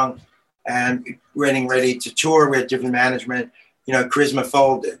that song and getting ready to tour, we had different management, Charisma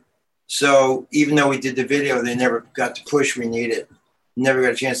folded. So even though we did the video, they never got the push we needed. Never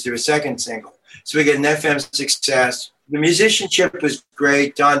got a chance to do a second single. So we get an FM success. The musicianship was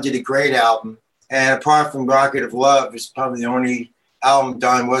great. Don did a great album. And apart from Rocket of Love, it's probably the only album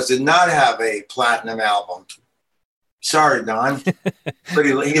Don did not have a platinum album. Sorry, Don. But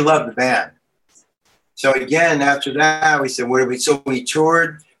he loved the band. So again, after that, we said, what do we? So we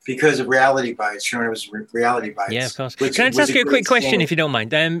toured because of Reality Bites. Sure, it was Reality Bites. Yeah, of course. Can I just ask you a quick question, if you don't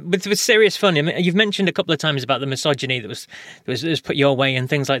mind? With Serious Fun, you've mentioned a couple of times about the misogyny that was put your way and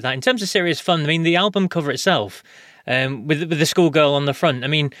things like that. In terms of Serious Fun, the album cover itself, with the schoolgirl on the front.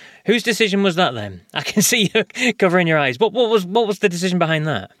 Whose decision was that then? I can see you covering your eyes. What was the decision behind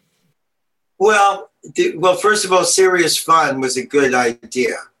that? Well, first of all, Serious Fun was a good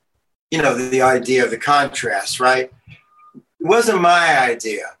idea. The idea of the contrast, right? It wasn't my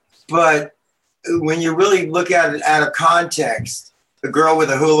idea, but when you really look at it out of context, the girl with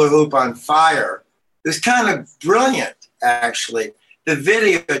a hula hoop on fire, it was kind of brilliant, actually. The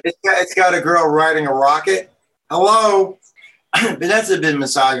video, it's got a girl riding a rocket. Hello? But that's a bit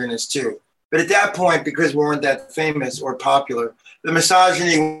misogynist, too. But at that point, because we weren't that famous or popular, the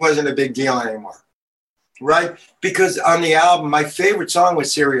misogyny wasn't a big deal anymore, right? Because on the album, my favorite song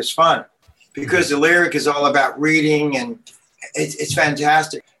was Serious Fun, because the lyric is all about reading, and it's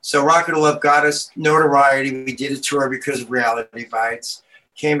fantastic. So Rocket of Love got us notoriety. We did a tour because of Reality Bites.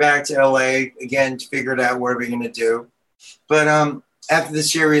 Came back to LA again to figure out what are we going to do. But after the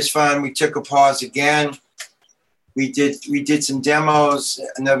Serious Fun, we took a pause again. We did some demos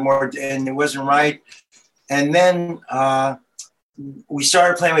and it wasn't right. And then we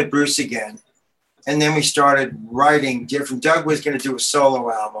started playing with Bruce again. And then we started writing different. Doug was going to do a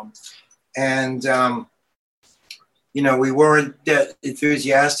solo album. And, we weren't that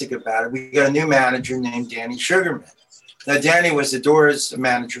enthusiastic about it. We got a new manager named Danny Sugarman. Now, Danny was the Doors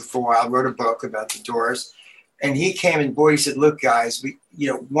manager for a while, wrote a book about the Doors. And he came and he said, look, guys,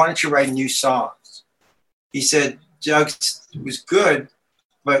 why don't you write new songs? He said, Doug was good,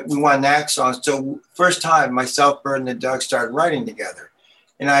 but we want Knack songs. So first time, myself, Burton, and Doug started writing together.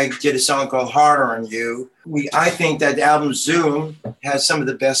 And I did a song called Harder on You. I think that the album Zoom has some of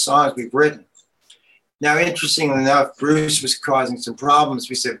the best songs we've written. Now, interestingly enough, Bruce was causing some problems.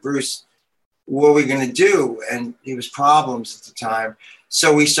 We said, Bruce, what are we going to do? And he was problems at the time.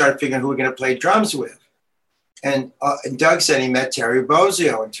 So we started figuring who we're going to play drums with. And Doug said he met Terry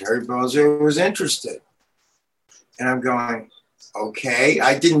Bozzio, and Terry Bozzio was interested. And I'm going, okay.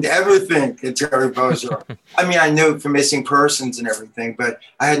 I didn't ever think that Terry Bozzio. I mean, I knew for Missing Persons and everything, but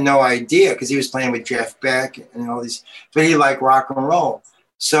I had no idea because he was playing with Jeff Beck and all these. But he liked rock and roll.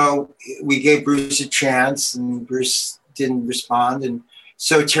 So we gave Bruce a chance, and Bruce didn't respond. And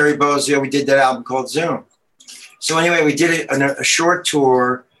so Terry Bozzio, we did that album called Zoom. So anyway, we did it on a short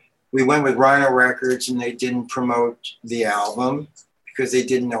tour. We went with Rhino Records, and they didn't promote the album because they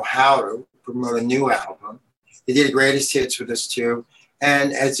didn't know how to promote a new album. They did greatest hits with us too.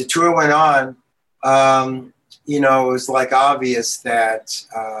 And as the tour went on, it was like obvious that,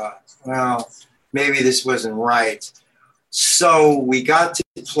 maybe this wasn't right. So we got to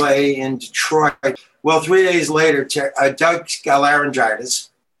play in Detroit. Well, 3 days later, Doug got laryngitis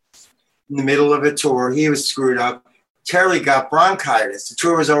in the middle of a tour. He was screwed up. Terry got bronchitis. The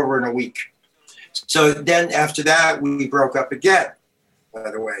tour was over in a week. So then after that, we broke up again,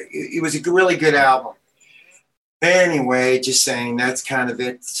 by the way. It was a really good album. Anyway, just saying, that's kind of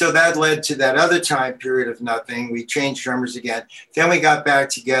it. So that led to that other time period of nothing. We changed drummers again. Then we got back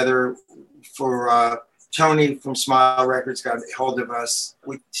together for Tony from Smile Records got a hold of us.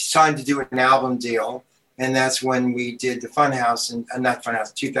 We signed to do an album deal. And that's when we did the Funhouse, not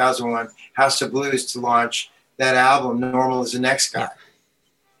Funhouse, 2001 House of Blues to launch that album, Normal is the Next Guy.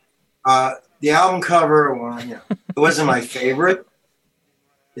 The album cover, it wasn't my favorite.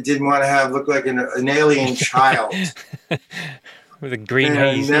 It didn't want to look like an alien child. With a green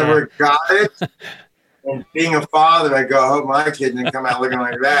haze. I never got it. And being a father, I go, I hope my kid didn't come out looking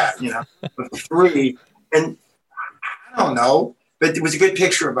like that, But 3. And I don't know, but it was a good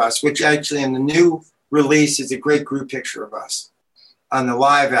picture of us, which actually in the new release is a great group picture of us on the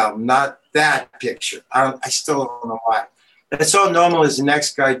live album, not that picture. I still don't know why. I saw Normal is the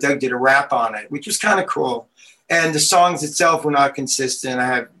Next Guy. Doug did a rap on it, which was kind of cool. And the songs itself were not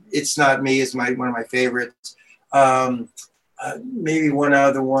consistent. It's Not Me is one of my favorites. Maybe one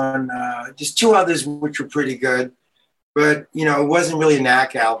other one, just 2 others which were pretty good. But, it wasn't really a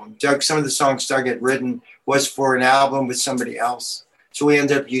Knack album. Some of the songs Doug had written was for an album with somebody else. So we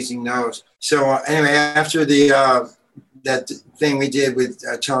ended up using those. So anyway, after that thing we did with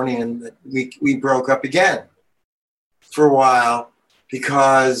Tony, and we broke up again for a while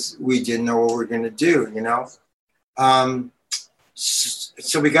because we didn't know what we were going to do,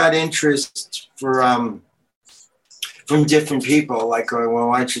 So we got interest from different people, like going, well,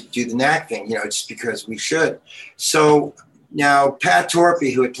 why don't you do the Knack thing, just because we should. So now Pat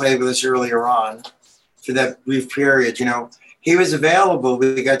Torpey, who had played with us earlier on for that brief period, he was available.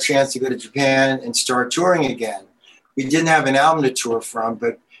 We got a chance to go to Japan and start touring again. We didn't have an album to tour from,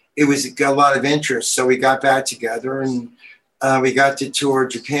 but it got a lot of interest. So we got back together and we got to tour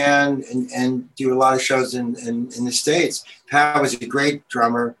Japan and do a lot of shows in the States. Pat was a great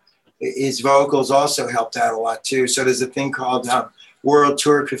drummer. His vocals also helped out a lot too. So there's a thing called World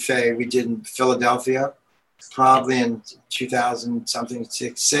Tour Cafe we did in Philadelphia, probably in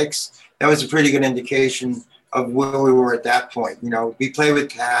 2006. That was a pretty good indication of where we were at that point. We played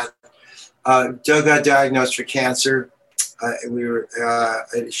with Pat. Doug got diagnosed for cancer we were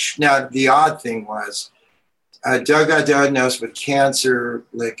now the odd thing was Doug got diagnosed with cancer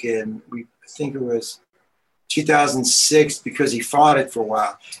like I think it was 2006 because he fought it for a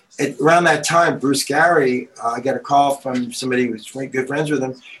while. Around that time, Bruce Gary, I got a call from somebody who was good friends with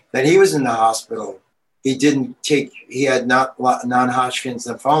him that he was in the hospital. He had non-Hodgkin's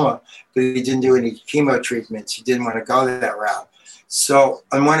lymphoma, but he didn't do any chemo treatments. He didn't want to go that route. So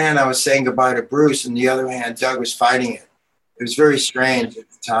on one hand, I was saying goodbye to Bruce, and the other hand, Doug was fighting it. It was very strange at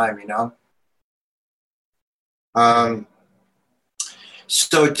the time, you know.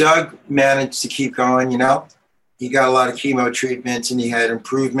 So Doug managed to keep going, you know. He got a lot of chemo treatments, and he had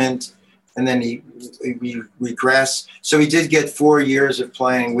improvement, and then he regressed. So he did get 4 years of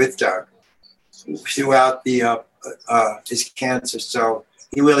playing with Doug throughout his cancer. So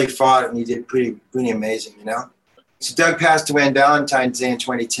he really fought it, and he did pretty amazing, you know. So Doug passed away on Valentine's Day in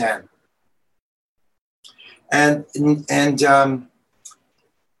 2010. And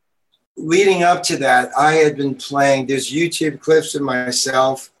leading up to that, I had been playing, there's YouTube clips of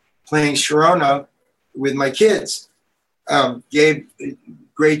myself playing Sharona with my kids. Gabe,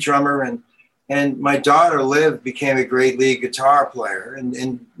 great drummer, and my daughter, Liv, became a great lead guitar player,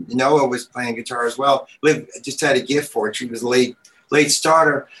 and Noah was playing guitar as well. Liv just had a gift for it. She was a late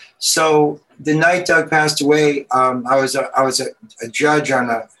starter. So the night Doug passed away, I was a judge on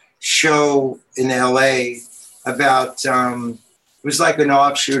a show in LA about, it was like an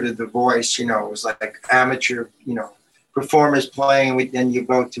offshoot of The Voice, you know, it was like amateur, you know, performers playing, and then you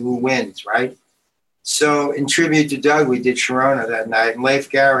vote to who wins, right? So in tribute to Doug, we did Sharona that night, and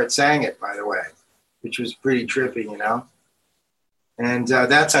Leif Garrett sang it, by the way, which was pretty trippy, you know? And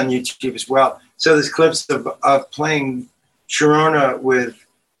that's on YouTube as well. So there's clips of playing Sharona with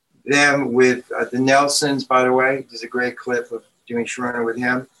them, with the Nelsons, by the way. There's a great clip of doing Sharona with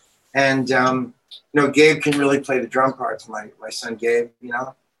him. And, you know, Gabe can really play the drum parts, my son Gabe, you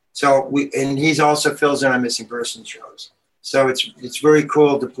know? So and he's also fills in on Missing Persons shows. So it's very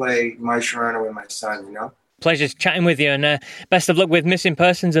cool to play my Sharona with my son, you know? Pleasure's chatting with you, and best of luck with Missing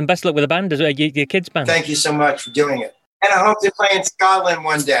Persons, and best of luck with the band, your kids' band. Thank you so much for doing it. And I hope to play in Scotland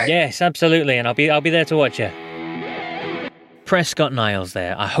one day. Yes, absolutely, and I'll be there to watch you. Prescott Niles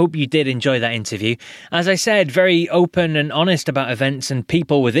there. I hope you did enjoy that interview. As I said, very open and honest about events and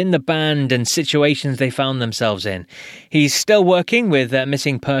people within the band and situations they found themselves in. He's still working with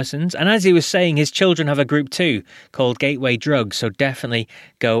Missing Persons, and as he was saying, his children have a group too called Gateway Drugs, so definitely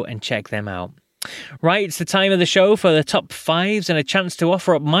go and check them out. Right, it's the time of the show for the top fives and a chance to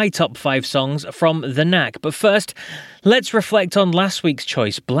offer up my top 5 songs from the Knack. But first, let's reflect on last week's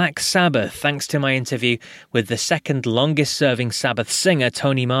choice, Black Sabbath, thanks to my interview with the second longest serving Sabbath singer,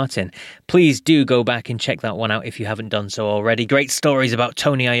 Tony Martin. Please do go back and check that one out if you haven't done so already. Great stories about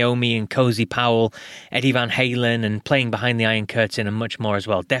Tony Iommi and Cozy Powell, Eddie Van Halen, and playing behind the Iron Curtain and much more as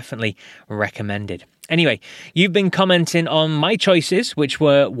well. Definitely recommended. Anyway, you've been commenting on my choices, which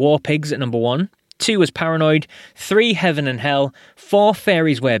were War Pigs at number 1, 2 was Paranoid, 3 Heaven and Hell, 4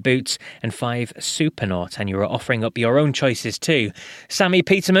 Fairies Wear Boots, and 5 Supernaut. And you were offering up your own choices too. Sammy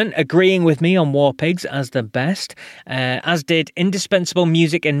Peterman agreeing with me on War Pigs as the best, as did Indispensable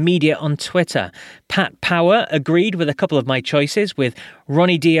Music and Media on Twitter. Pat Power agreed with a couple of my choices, with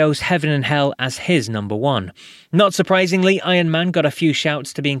Ronnie Dio's Heaven and Hell as his number 1. Not surprisingly, Iron Man got a few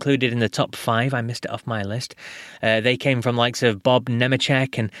shouts to be included in the top 5. I missed it off my list. They came from likes of Bob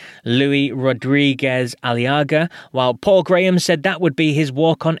Nemechek and Louis Rodriguez Aliaga, while Paul Graham said that would be his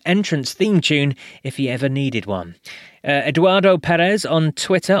walk-on entrance theme tune if he ever needed one. Eduardo Perez on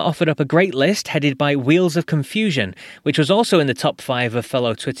Twitter offered up a great list headed by Wheels of Confusion, which was also in the top 5 of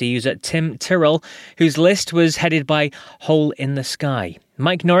fellow Twitter user Tim Tyrrell, whose list was headed by Hole in the Sky.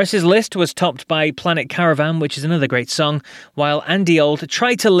 Mike Norris's list was topped by Planet Caravan, which is another great song, while Andy Old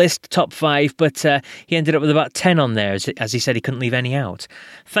tried to list top 5, but he ended up with about 10 on there, as he said he couldn't leave any out.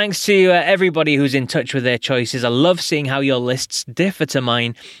 Thanks to everybody who's in touch with their choices. I love seeing how your lists differ to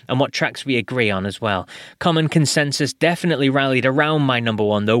mine and what tracks we agree on as well. Common consensus definitely rallied around my number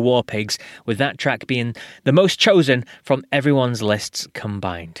 1, though, War Pigs, with that track being the most chosen from everyone's lists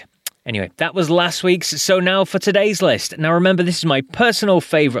combined. Anyway, that was last week's, so now for today's list. Now remember, this is my personal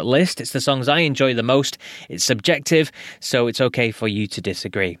favourite list. It's the songs I enjoy the most. It's subjective, so it's okay for you to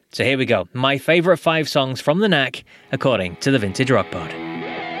disagree. So here we go. My favourite 5 songs from the Knack, according to the Vintage Rock Pod.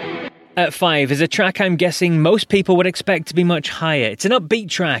 At 5 is a track I'm guessing most people would expect to be much higher. It's an upbeat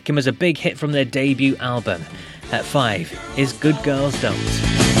track and was a big hit from their debut album. At 5 is Good Girls Don't.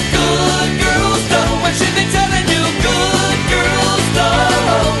 Good girls don't, what should be telling you? Good girls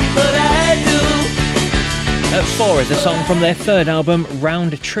don't, but I do. At 4 is a song from their third album,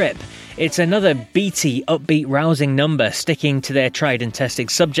 Round Trip. It's another beaty, upbeat, rousing number, sticking to their tried and tested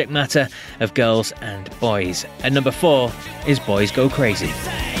subject matter of girls and boys. At number 4 is Boys Go Crazy.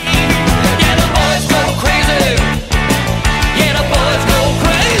 Yeah, the boys go crazy. Yeah, the boys go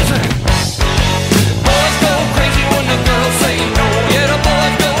crazy. Boys go crazy when the girls say no. Yeah, the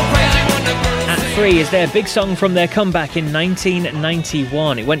boys go crazy when the girls At 3 is their big song from their comeback in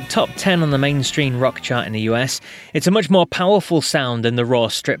 1991. It went top 10 on the mainstream rock chart in the US. It's a much more powerful sound than the raw,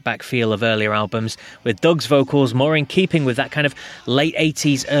 stripped-back feel of earlier albums, with Doug's vocals more in keeping with that kind of late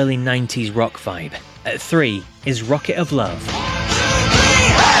 80s, early 90s rock vibe. At 3 is Rocket of Love.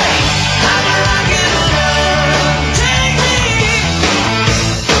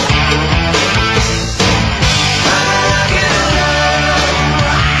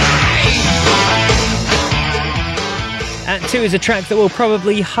 At 2 is a track that will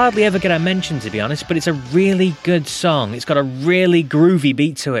probably hardly ever get a mention, to be honest, but it's a really good song. It's got a really groovy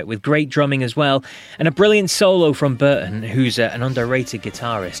beat to it, with great drumming as well, and a brilliant solo from Burton, who's an underrated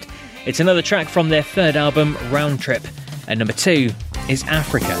guitarist. It's another track from their third album, Round Trip. At number 2 is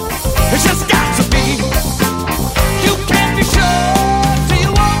Africa. It's just got to be. You can't be sure till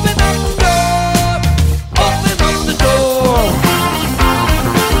you open up the door. Open up the door.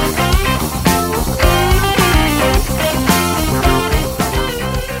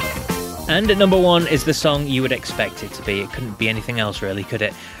 And at number 1 is the song you would expect it to be. It couldn't be anything else, really, could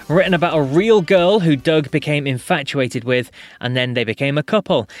it? Written about a real girl who Doug became infatuated with, and then they became a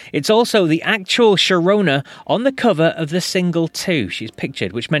couple. It's also the actual Sharona on the cover of the single too. She's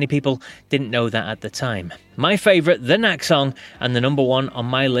pictured, which many people didn't know that at the time. My favourite, the Knack song, and the number 1 on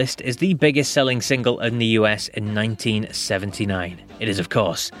my list is the biggest selling single in the US in 1979. It is, of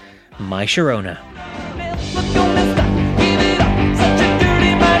course, My Sharona.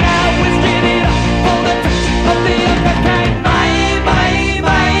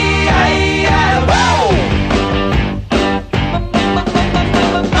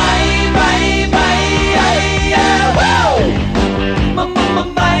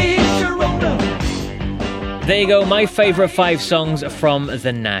 There you go, my favourite 5 songs from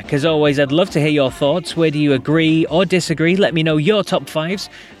The Knack. As always, I'd love to hear your thoughts. Where do you agree or disagree? Let me know your top 5s.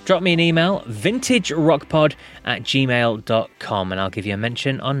 Drop me an email, vintagerockpod@gmail.com, and I'll give you a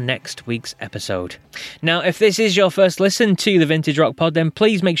mention on next week's episode. Now, if this is your first listen to the Vintage Rock Pod, then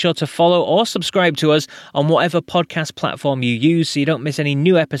please make sure to follow or subscribe to us on whatever podcast platform you use so you don't miss any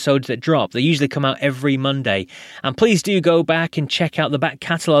new episodes that drop. They usually come out every Monday. And please do go back and check out the back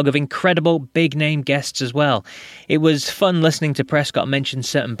catalogue of incredible big-name guests as well. It was fun listening to Prescott mention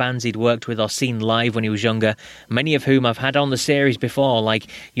certain bands he'd worked with or seen live when he was younger, many of whom I've had on the series before, like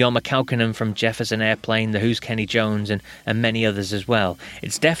Jorma Kaukonen from Jefferson Airplane, The Who's Kenny Jones, and many others as well.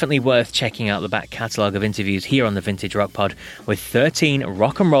 It's definitely worth checking out the back catalogue of interviews here on the Vintage Rock Pod, with 13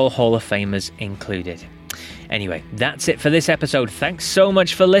 Rock and Roll Hall of Famers included. Anyway, that's it for this episode. Thanks so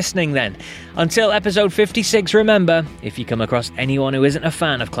much for listening then. Until episode 56, remember, if you come across anyone who isn't a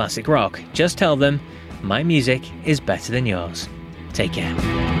fan of classic rock, just tell them, my music is better than yours. Take care.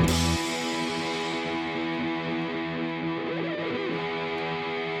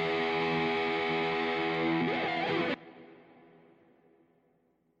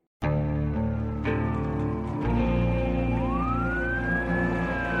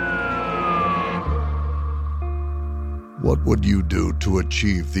 What would you do to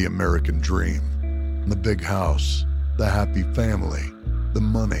achieve the American dream? The big house, the happy family, the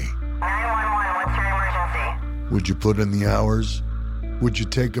money. 911, what's your emergency? Would you put in the hours? Would you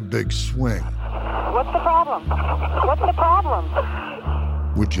take a big swing? What's the problem? What's the problem?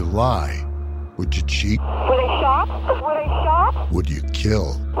 Would you lie? Would you cheat? Would I shop? Would I shop? Would you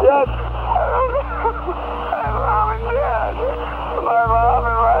kill? Yes. My mom is dead. My mom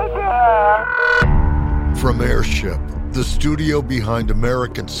is right there. From Airship, the studio behind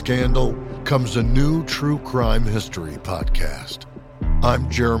American Scandal, comes a new true crime history podcast. I'm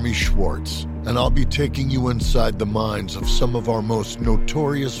Jeremy Schwartz, and I'll be taking you inside the minds of some of our most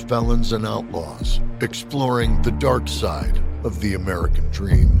notorious felons and outlaws, exploring the dark side of the American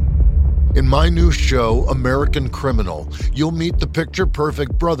dream. In my new show, American Criminal, you'll meet the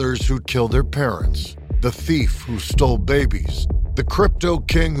picture-perfect brothers who'd kill their parents, the thief who stole babies, the crypto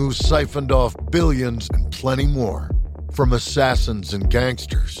king who siphoned off billions, and plenty more. From assassins and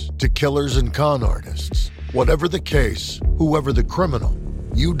gangsters to killers and con artists. Whatever the case, whoever the criminal,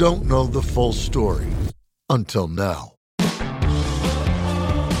 you don't know the full story. Until now.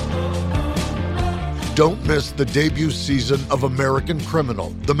 Don't miss the debut season of American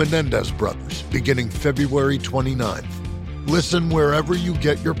Criminal, The Menendez Brothers, beginning February 29th. Listen wherever you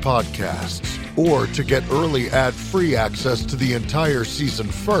get your podcasts. Or to get early ad-free access to the entire season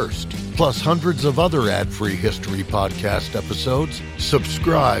first, plus hundreds of other ad-free history podcast episodes,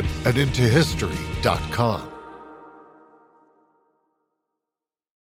 subscribe at IntoHistory.com.